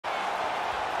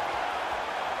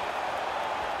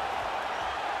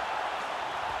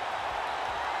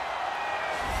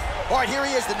All right, here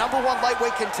he is, the #1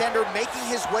 lightweight contender, making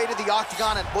his way to the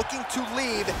octagon and looking to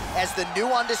leave as the new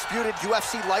undisputed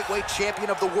UFC lightweight champion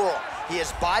of the world. He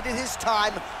has bided his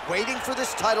time, waiting for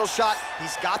this title shot.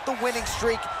 He's got the winning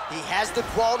streak. He has the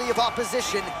quality of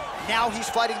opposition. Now he's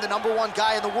fighting the #1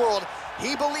 guy in the world.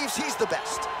 He believes he's the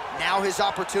best. Now his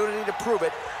opportunity to prove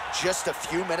it, just a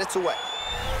few minutes away.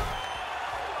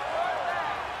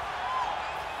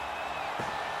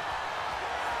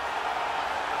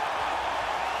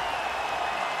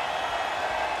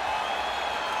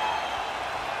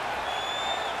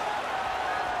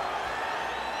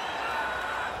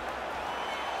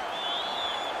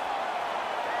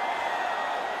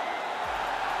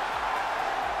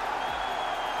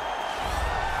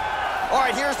 All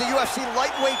right, here's the UFC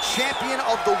lightweight champion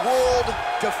of the world,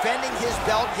 defending his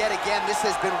belt yet again. This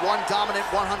has been one dominant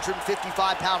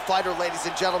 155-pound fighter, ladies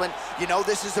and gentlemen. You know,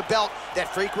 this is a belt that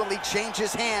frequently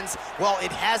changes hands. Well,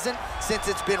 it hasn't since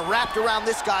it's been wrapped around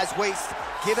this guy's waist,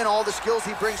 given all the skills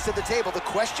he brings to the table. The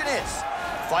question is,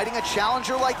 fighting a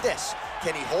challenger like this,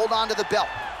 can he hold on to the belt?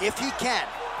 If he can,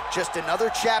 just another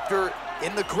chapter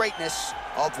in the greatness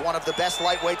of one of the best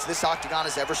lightweights this octagon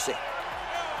has ever seen.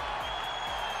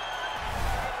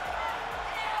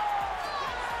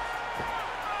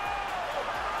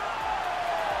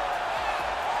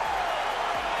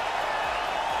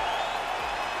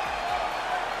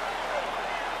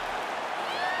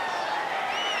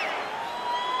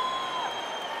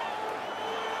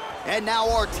 And now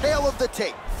our tale of the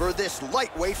tape for this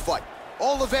lightweight fight.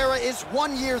 Oliveira is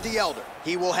 1 year the elder.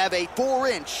 He will have a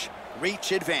 4-inch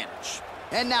reach advantage.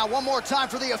 And now one more time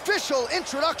for the official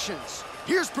introductions.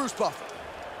 Here's Bruce Buffer.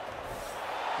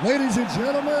 Ladies and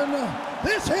gentlemen,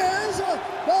 this is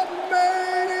the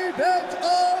main event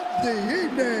of the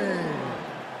evening.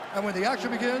 And when the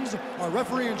action begins, our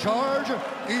referee in charge,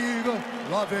 Yves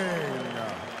Lavigne.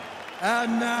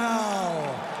 And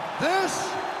now, this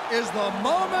is the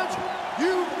moment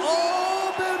you've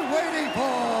all been waiting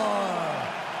for.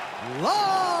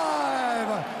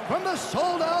 Live from the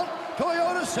sold-out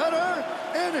Toyota Center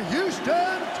in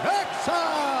Houston, Texas.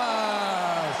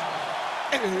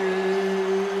 It's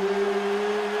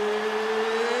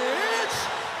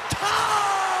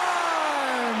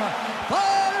time!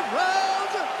 5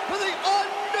 rounds for the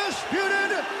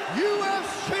undisputed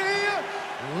UFC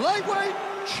Lightweight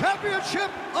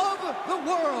Championship of the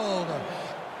World.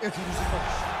 Introducing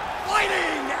first,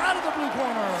 fighting out of the blue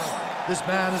corner. This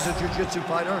man is a jiu-jitsu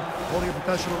fighter holding a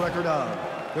professional record of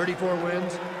 34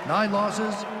 wins, 9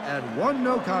 losses, and 1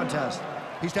 no contest.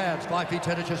 He stands 5 feet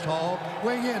 10 inches tall,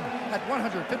 weighing in at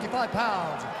 155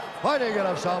 pounds. Fighting out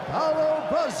of Sao Paulo,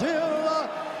 Brazil,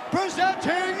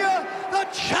 presenting the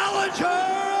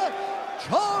challenger,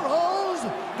 Charles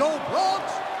Dobrox.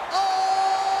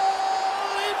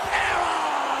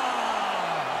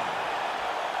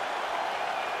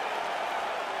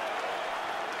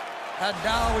 And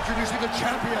now introducing the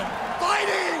champion,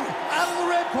 fighting out of the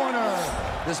red corner.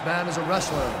 This man is a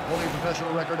wrestler holding a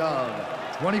professional record of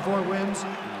 24 wins,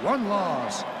 1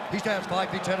 loss. He stands 5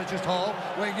 feet 10 inches tall,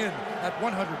 weighing in at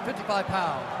 155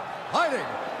 pounds. Fighting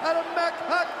out of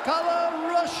Makhachev,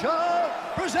 Russia,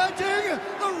 presenting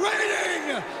the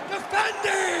reigning,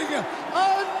 defending,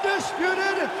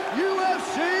 undisputed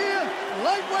UFC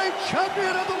lightweight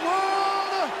champion of the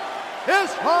world, is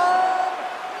Makhachev!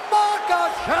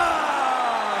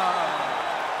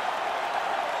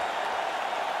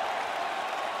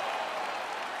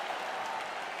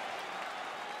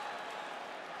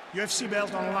 UFC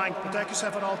belt on the line. Protect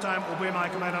yourself at all time. Obey my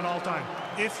command at all time.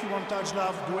 If you want to touch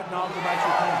love, do it now. Go back to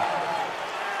your corner.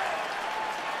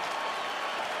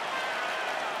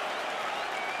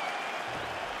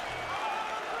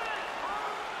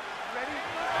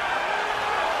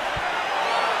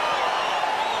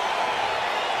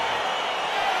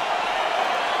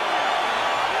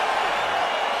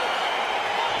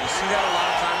 See that a lot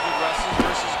of times with wrestlers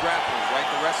versus grapplers, right?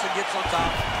 The wrestler gets on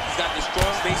top, he's got this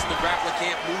strong base, and the grappler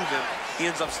can't move him. He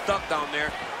ends up stuck down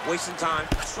there, wasting time.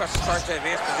 The wrestler starts to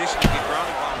advance position and get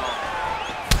grounding pound on.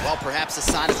 Well, perhaps a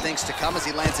sign of things to come as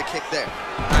he lands a kick there.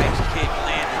 Nice kick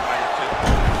landed by the two.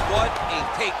 What a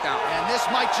takedown. And this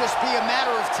might just be a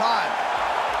matter of time.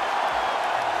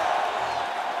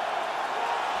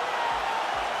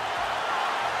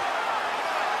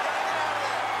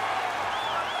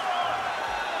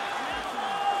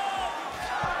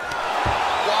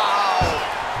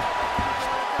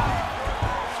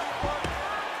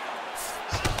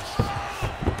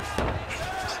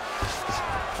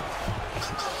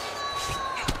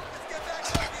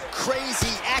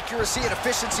 Crazy accuracy and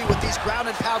efficiency with these ground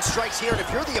and pound strikes here. And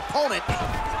if you're the opponent,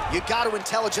 you got to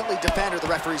intelligently defend or the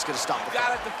referee's going to stop it. You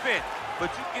got to defend. but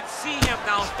you can see him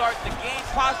now starting to gain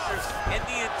posture, and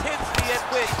the intensity at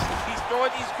which he's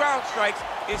throwing these ground strikes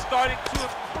is starting to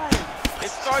improve.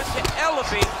 It's starting to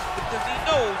elevate because he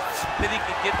knows that he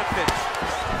can get the finish.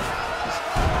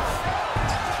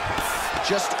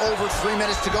 Just over 3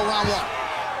 minutes to go, round one.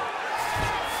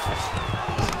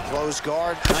 Close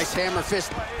guard, nice hammer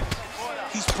fist.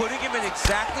 He's putting him in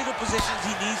exactly the positions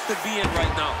he needs to be in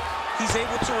right now. He's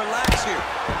able to relax here,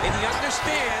 and he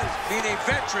understands, being a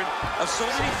veteran of so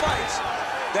many fights,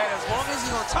 that as long as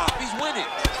he's on top, he's winning.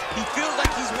 He feels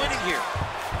like he's winning here.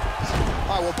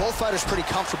 All right, well, both fighters pretty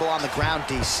comfortable on the ground,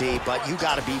 DC, but you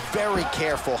got to be very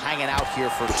careful hanging out here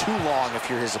for too long if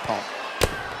you're his opponent.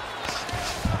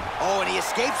 Oh, and he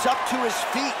escapes up to his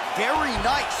feet. Very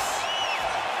nice.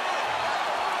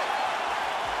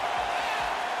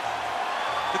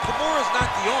 The Kimura's not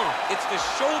the arm, it's the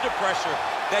shoulder pressure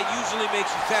that usually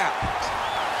makes you tap.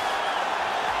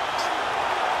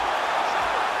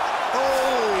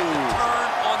 Oh! Turn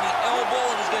on the elbow,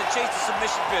 and he's going to chase the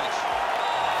submission finish.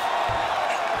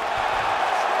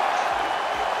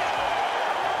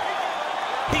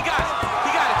 He got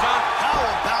it, John. How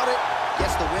about it?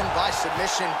 Gets the win by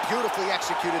submission. Beautifully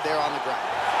executed there on the ground.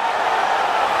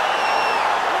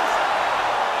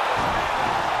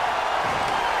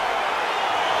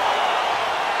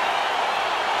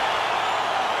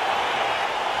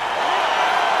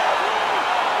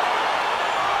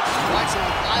 Fights in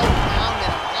a wild round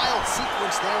and a wild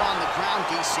sequence there on the ground.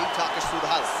 DC, talk us through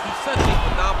the highlights. He's such a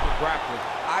phenomenal grappler.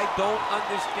 I don't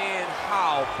understand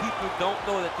how people don't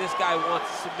know that this guy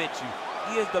wants to submit you.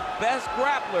 He is the best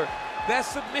grappler,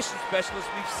 best submission specialist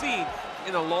we've seen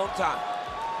in a long time.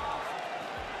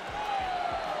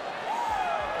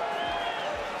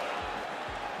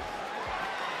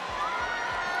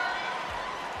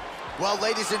 Well,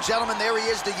 ladies and gentlemen, there he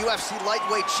is, the UFC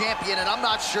lightweight champion, and I'm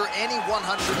not sure any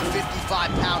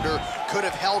 155-pounder could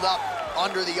have held up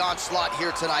under the onslaught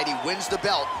here tonight. He wins the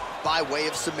belt by way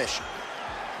of submission.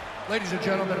 Ladies and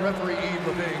gentlemen, referee Yves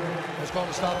Levine has called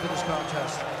a stop to this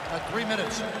contest at 3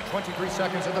 minutes, 23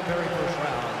 seconds of the very first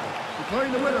round.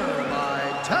 Declaring the winner by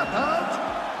tap out,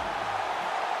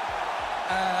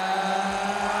 and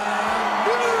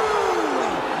new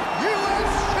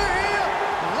UFC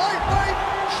lightweight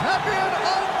champion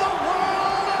of the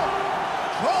world,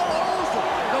 Carlos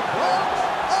the Bronx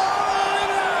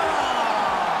Oliveira.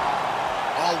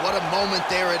 Oh, what a moment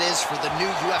there it is for the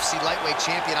new UFC lightweight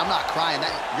champion. I'm not crying.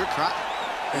 You're crying?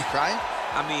 Are you crying?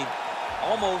 I mean,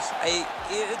 almost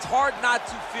it's hard not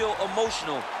to feel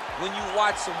emotional when you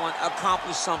watch someone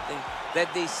accomplish something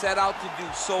that they set out to do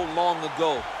so long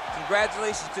ago.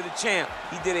 Congratulations to the champ.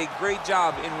 He did a great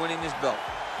job in winning this belt.